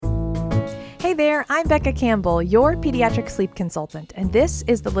Hey there, I'm Becca Campbell, your pediatric sleep consultant, and this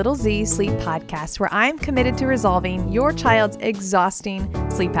is the Little Z Sleep Podcast, where I'm committed to resolving your child's exhausting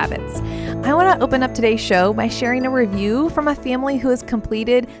sleep habits. I want to open up today's show by sharing a review from a family who has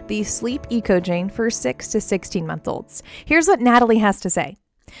completed the Sleep E-Coaching for 6 to 16-month-olds. Here's what Natalie has to say.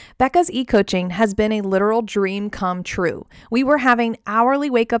 Becca's e-coaching has been a literal dream come true. We were having hourly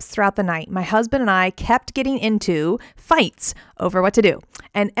wake-ups throughout the night. My husband and I kept getting into fights over what to do,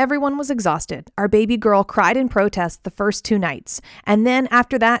 and everyone was exhausted. Our baby girl cried in protest the first 2 nights, and then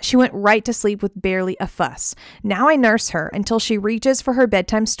after that, she went right to sleep with barely a fuss. Now I nurse her until she reaches for her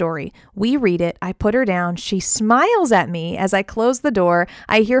bedtime story. We read it. I put her down. She smiles at me as I close the door.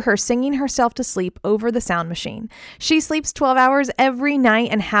 I hear her singing herself to sleep over the sound machine. She sleeps 12 hours every night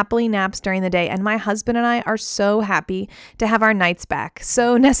and happily naps during the day, and my husband and I are so happy to have our nights back.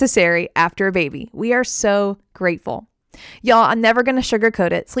 So necessary after a baby. We are so grateful. Y'all, I'm never going to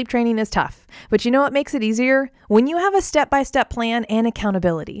sugarcoat it. Sleep training is tough, but you know what makes it easier? When you have a step-by-step plan and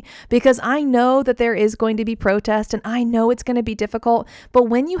accountability, because I know that there is going to be protest and I know it's going to be difficult, but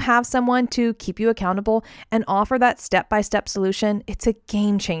when you have someone to keep you accountable and offer that step-by-step solution, it's a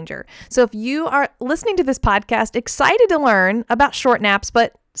game changer. So if you are listening to this podcast, excited to learn about short naps,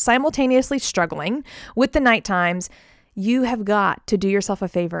 but simultaneously struggling with the night times, you have got to do yourself a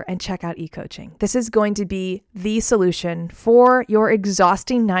favor and check out e-coaching. This is going to be the solution for your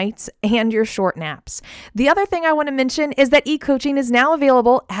exhausting nights and your short naps. The other thing I want to mention is that e-coaching is now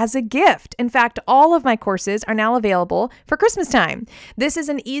available as a gift. In fact, all of my courses are now available for Christmas time. This is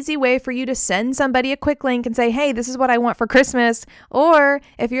an easy way for you to send somebody a quick link and say, hey, this is what I want for Christmas. Or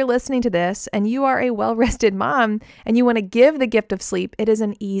if you're listening to this and you are a well-rested mom and you want to give the gift of sleep, it is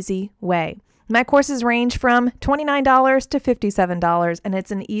an easy way. My courses range from $29 to $57, and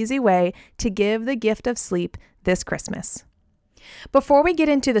it's an easy way to give the gift of sleep this Christmas. Before we get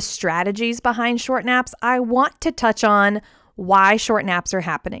into the strategies behind short naps, I want to touch on why short naps are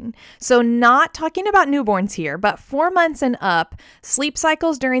happening. So not talking about newborns here, but 4 months and up, sleep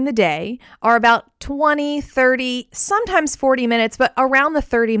cycles during the day are about 20, 30, sometimes 40 minutes, but around the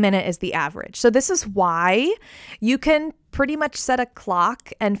 30-minute is the average. So this is why you can pretty much set a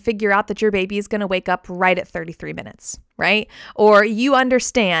clock and figure out that your baby is going to wake up right at 33 minutes, right? Or you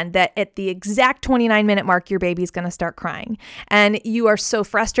understand that at the exact 29-minute mark, your baby is going to start crying. And you are so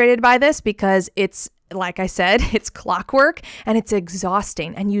frustrated by this because it's, like I said, it's clockwork and it's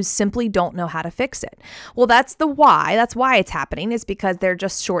exhausting and you simply don't know how to fix it. Well, that's why it's happening, is because they're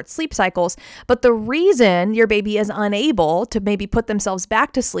just short sleep cycles. But the reason your baby is unable to maybe put themselves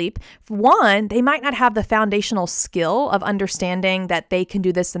back to sleep, one, they might not have the foundational skill of understanding that they can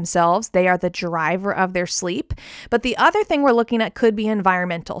do this themselves. They are the driver of their sleep. But the other thing we're looking at could be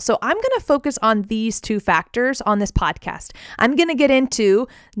environmental. So I'm going to focus on these 2 factors on this podcast. I'm going to get into,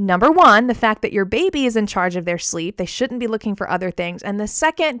 number 1, the fact that your baby is in charge of their sleep. They shouldn't be looking for other things. And the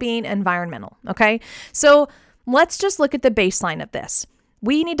second being environmental. Okay. So let's just look at the baseline of this.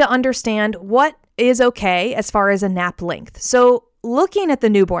 We need to understand what is okay as far as a nap length. So looking at the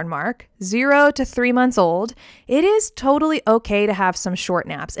newborn mark, 0 to 3 months old, it is totally okay to have some short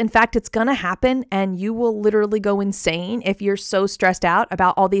naps. In fact, it's going to happen and you will literally go insane if you're so stressed out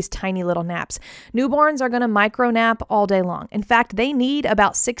about all these tiny little naps. Newborns are going to micro nap all day long. In fact, they need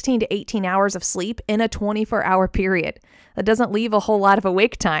about 16 to 18 hours of sleep in a 24-hour period. That doesn't leave a whole lot of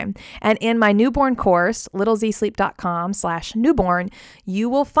awake time. And in my newborn course, littlezsleep.com/newborn, you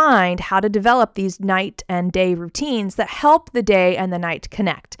will find how to develop these night and day routines that help the day and the night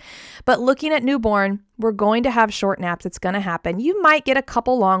connect. But looking at newborn, we're going to have short naps. It's going to happen. You might get a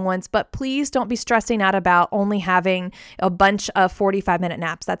couple long ones, but please don't be stressing out about only having a bunch of 45-minute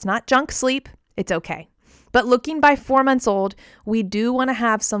naps. That's not junk sleep. It's okay. But looking by 4 months old, we do want to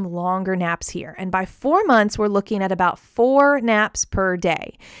have some longer naps here. And by 4 months, we're looking at about 4 naps per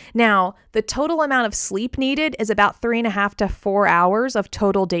day. Now, the total amount of sleep needed is about 3.5 to 4 hours of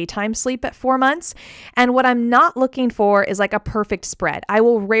total daytime sleep at 4 months. And what I'm not looking for is like a perfect spread. I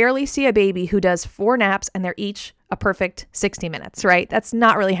will rarely see a baby who does 4 naps and they're each a perfect 60 minutes, right? That's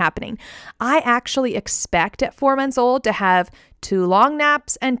not really happening. I actually expect at 4 months old to have 2 long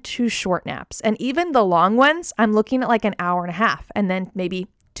naps and 2 short naps. And even the long ones, I'm looking at like an hour and a half and then maybe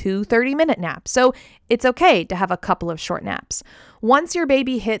 2 30-minute naps. So it's okay to have a couple of short naps. Once your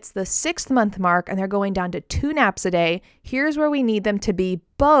baby hits the 6th month mark and they're going down to 2 naps a day, here's where we need them to be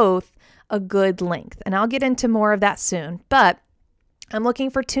both a good length. And I'll get into more of that soon. But I'm looking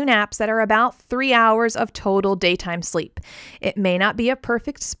for 2 naps that are about 3 hours of total daytime sleep. It may not be a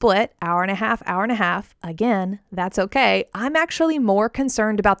perfect split, hour and a half. Again, that's okay. I'm actually more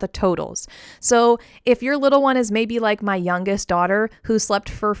concerned about the totals. So if your little one is maybe like my youngest daughter who slept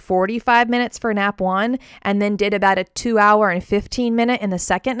for 45 minutes for nap 1 and then did about a 2 hour and 15 minute in the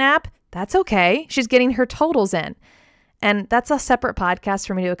second nap, that's okay. She's getting her totals in. And that's a separate podcast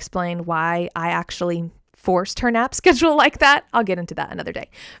for me to explain why I actually forced her nap schedule like that. I'll get into that another day.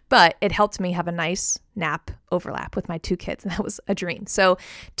 But it helped me have a nice nap overlap with my 2 kids. And that was a dream. So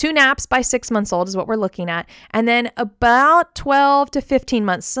 2 naps by 6 months old is what we're looking at. And then about 12 to 15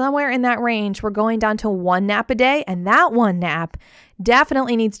 months, somewhere in that range, we're going down to 1 nap a day. And that 1 nap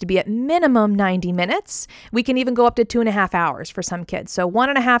definitely needs to be at minimum 90 minutes. We can even go up to 2.5 hours for some kids. So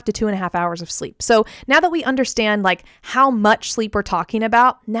 1.5 to 2.5 hours of sleep. So now that we understand like how much sleep we're talking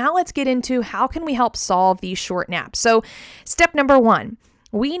about, now let's get into how can we help solve these short naps. So step number 1,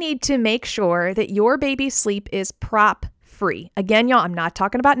 we need to make sure that your baby's sleep is prop free. Again, y'all, I'm not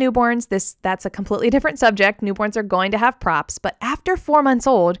talking about newborns. That's a completely different subject. Newborns are going to have props, but after 4 months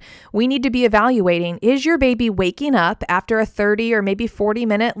old, we need to be evaluating, is your baby waking up after a 30 or maybe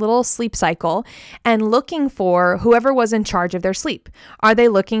 40-minute little sleep cycle and looking for whoever was in charge of their sleep? Are they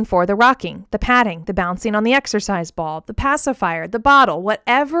looking for the rocking, the patting, the bouncing on the exercise ball, the pacifier, the bottle,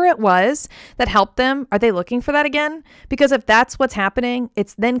 whatever it was that helped them? Are they looking for that again? Because if that's what's happening,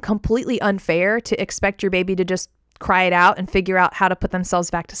 it's then completely unfair to expect your baby to just cry it out and figure out how to put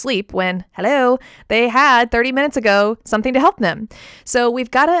themselves back to sleep when, hello, they had 30 minutes ago something to help them. So we've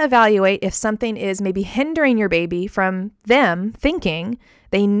got to evaluate if something is maybe hindering your baby from them thinking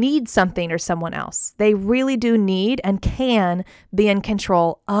they need something or someone else. They really do need and can be in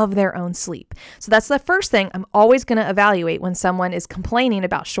control of their own sleep. So that's the first thing I'm always going to evaluate when someone is complaining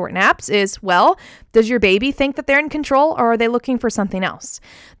about short naps is, well, does your baby think that they're in control or are they looking for something else?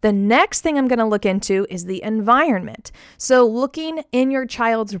 The next thing I'm going to look into is the environment. So looking in your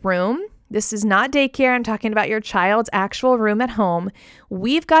child's room. This is not daycare. I'm talking about your child's actual room at home.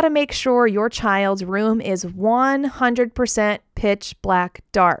 We've got to make sure your child's room is 100% pitch black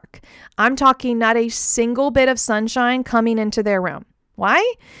dark. I'm talking not a single bit of sunshine coming into their room.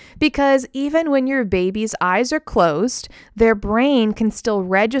 Why? Because even when your baby's eyes are closed, their brain can still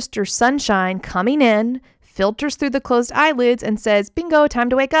register sunshine coming in, filters through the closed eyelids and says, bingo, time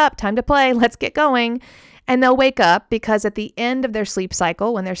to wake up, time to play, let's get going. And they'll wake up because at the end of their sleep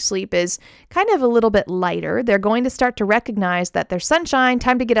cycle, when their sleep is kind of a little bit lighter, they're going to start to recognize that there's sunshine,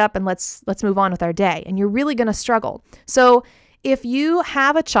 time to get up and let's move on with our day. And you're really going to struggle. So if you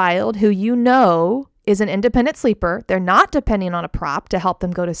have a child who you know is an independent sleeper, they're not depending on a prop to help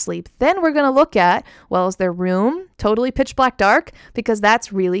them go to sleep, then we're going to look at, well, is their room totally pitch black dark? Because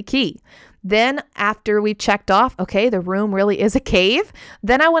that's really key. Then after we've checked off, okay, the room really is a cave,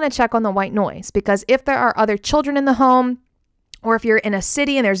 then I want to check on the white noise, because if there are other children in the home, or if you're in a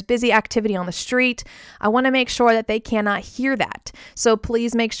city and there's busy activity on the street, I want to make sure that they cannot hear that. So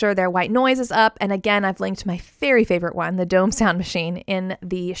please make sure their white noise is up. And again, I've linked my very favorite one, the Dome Sound Machine, in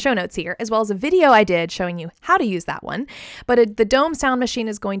the show notes here, as well as a video I did showing you how to use that one. But the Dome Sound Machine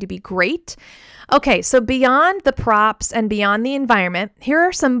is going to be great. Okay, so beyond the props and beyond the environment, here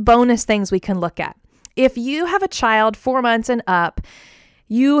are some bonus things we can look at. If you have a child 4 months and up,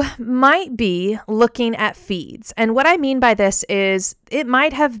 you might be looking at feeds. And what I mean by this is it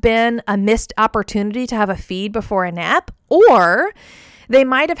might have been a missed opportunity to have a feed before a nap, or they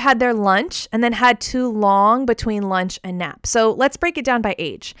might have had their lunch and then had too long between lunch and nap. So let's break it down by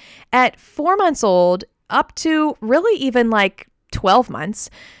age. At 4 months old, up to really even like 12 months,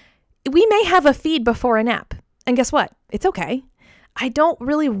 we may have a feed before a nap. And guess what? It's okay. I don't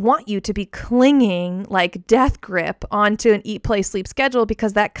really want you to be clinging like death grip onto an eat, play, sleep schedule,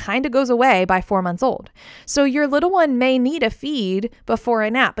 because that kind of goes away by 4 months old. So your little one may need a feed before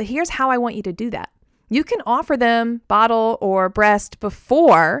a nap, but here's how I want you to do that. You can offer them bottle or breast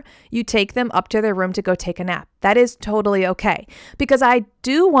before you take them up to their room to go take a nap. That is totally okay, because I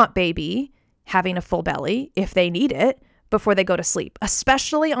do want baby having a full belly if they need it before they go to sleep,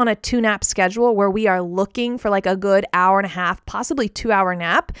 especially on a 2-nap schedule where we are looking for like a good hour and a half, possibly 2-hour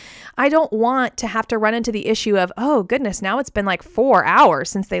nap. I don't want to have to run into the issue of, oh goodness, now it's been like 4 hours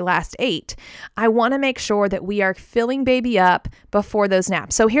since they last ate. I want to make sure that we are filling baby up before those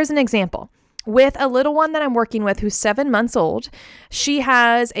naps. So here's an example. With a little one that I'm working with who's 7 months old, she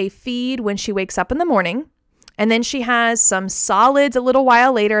has a feed when she wakes up in the morning. And then she has some solids a little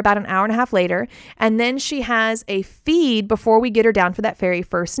while later, about an hour and a half later. And then she has a feed before we get her down for that very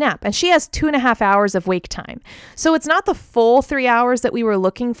first nap. And she has 2.5 hours of wake time. So it's not the full 3 hours that we were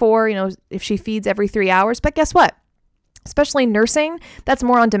looking for, if she feeds every 3 hours. But guess what? Especially nursing, that's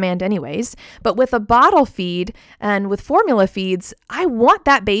more on demand anyways. But with a bottle feed and with formula feeds, I want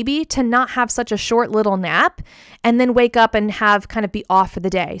that baby to not have such a short little nap and then wake up and have kind of be off for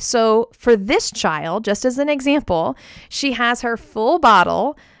the day. So for this child, just as an example, she has her full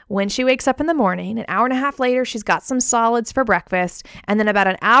bottle when she wakes up in the morning. An hour and a half later, she's got some solids for breakfast. And then about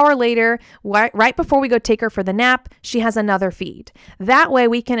an hour later, right before we go take her for the nap, she has another feed. That way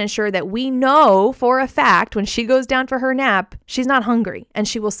we can ensure that we know for a fact when she goes down for her nap, she's not hungry and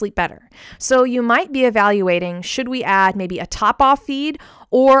she will sleep better. So you might be evaluating, should we add maybe a top-off feed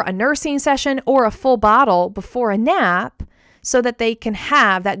or a nursing session or a full bottle before a nap so that they can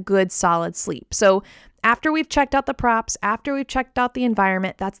have that good solid sleep. So after we've checked out the props, after we've checked out the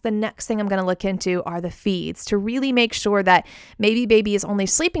environment, that's the next thing I'm going to look into are the feeds to really make sure that maybe baby is only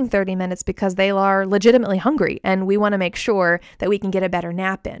sleeping 30 minutes because they are legitimately hungry and we want to make sure that we can get a better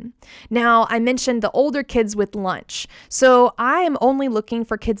nap in. Now, I mentioned the older kids with lunch. So I am only looking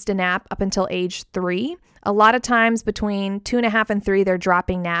for kids to nap up until age 3. A lot of times between 2.5 and 3, they're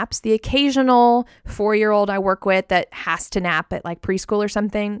dropping naps. The occasional 4-year-old I work with that has to nap at like preschool or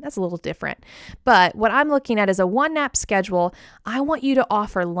something, that's a little different. But what I'm looking at is a 1-nap schedule. I want you to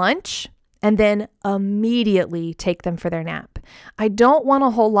offer lunch and then immediately take them for their nap. I don't want a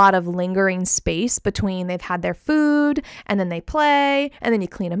whole lot of lingering space between they've had their food and then they play and then you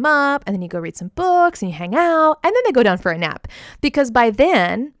clean them up and then you go read some books and you hang out and then they go down for a nap. Because by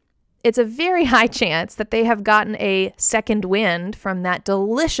then, it's a very high chance that they have gotten a second wind from that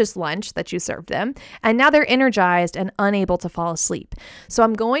delicious lunch that you served them, and now they're energized and unable to fall asleep. So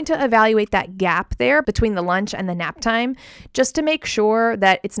I'm going to evaluate that gap there between the lunch and the nap time just to make sure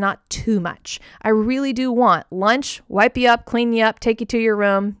that it's not too much. I really do want lunch, wipe you up, clean you up, take you to your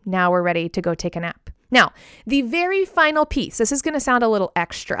room. Now we're ready to go take a nap. Now, the very final piece, this is going to sound a little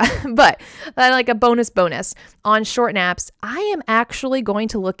extra, but like a bonus on short naps, I am actually going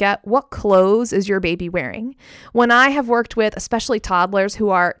to look at what clothes is your baby wearing. When I have worked with especially toddlers who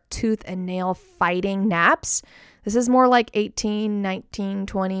are tooth and nail fighting naps, this is more like 18, 19,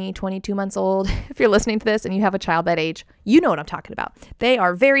 20, 22 months old. If you're listening to this and you have a child that age, you know what I'm talking about. They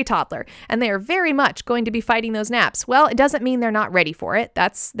are very toddler and they are very much going to be fighting those naps. Well, it doesn't mean they're not ready for it.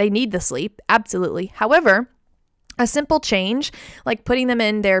 They need the sleep. Absolutely. However, a simple change, like putting them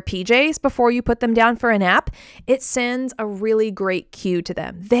in their PJs before you put them down for a nap, it sends a really great cue to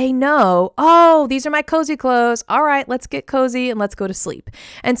them. They know, oh, these are my cozy clothes. All right, let's get cozy and let's go to sleep.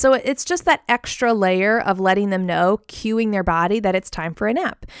 And so it's just that extra layer of letting them know, cueing their body that it's time for a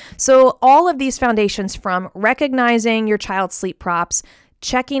nap. So all of these foundations from recognizing your child's sleep props,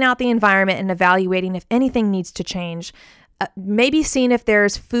 checking out the environment and evaluating if anything needs to change, maybe seeing if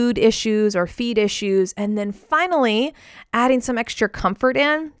there's food issues or feed issues, and then finally adding some extra comfort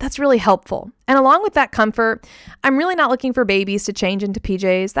in, that's really helpful. And along with that comfort, I'm really not looking for babies to change into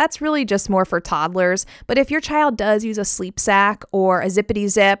PJs. That's really just more for toddlers. But if your child does use a sleep sack or a zippity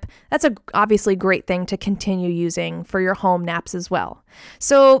zip, that's a obviously great thing to continue using for your home naps as well.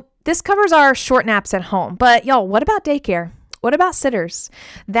 So this covers our short naps at home. But y'all, what about daycare? What about sitters?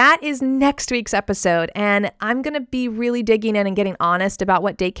 That is next week's episode, and I'm going to be really digging in and getting honest about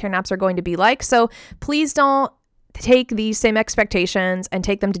what daycare naps are going to be like. So please don't take these same expectations and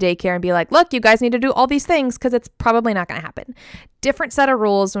take them to daycare and be like, look, you guys need to do all these things, because it's probably not going to happen. Different set of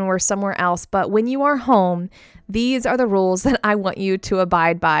rules when we're somewhere else, but when you are home, these are the rules that I want you to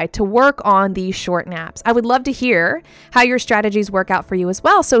abide by to work on these short naps. I would love to hear how your strategies work out for you as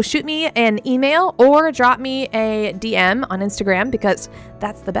well. So shoot me an email or drop me a DM on Instagram, because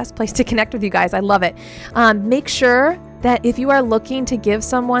that's the best place to connect with you guys. I love it. Make sure that if you are looking to give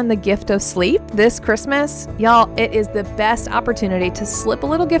someone the gift of sleep this Christmas, y'all, it is the best opportunity to slip a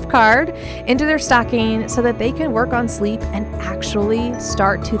little gift card into their stocking so that they can work on sleep and actually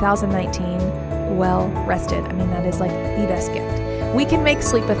start 2019 well rested. I mean, that is like the best gift. We can make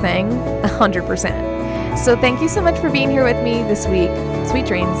sleep a thing 100%. So thank you so much for being here with me this week. Sweet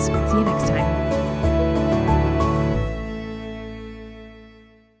dreams. See you next time.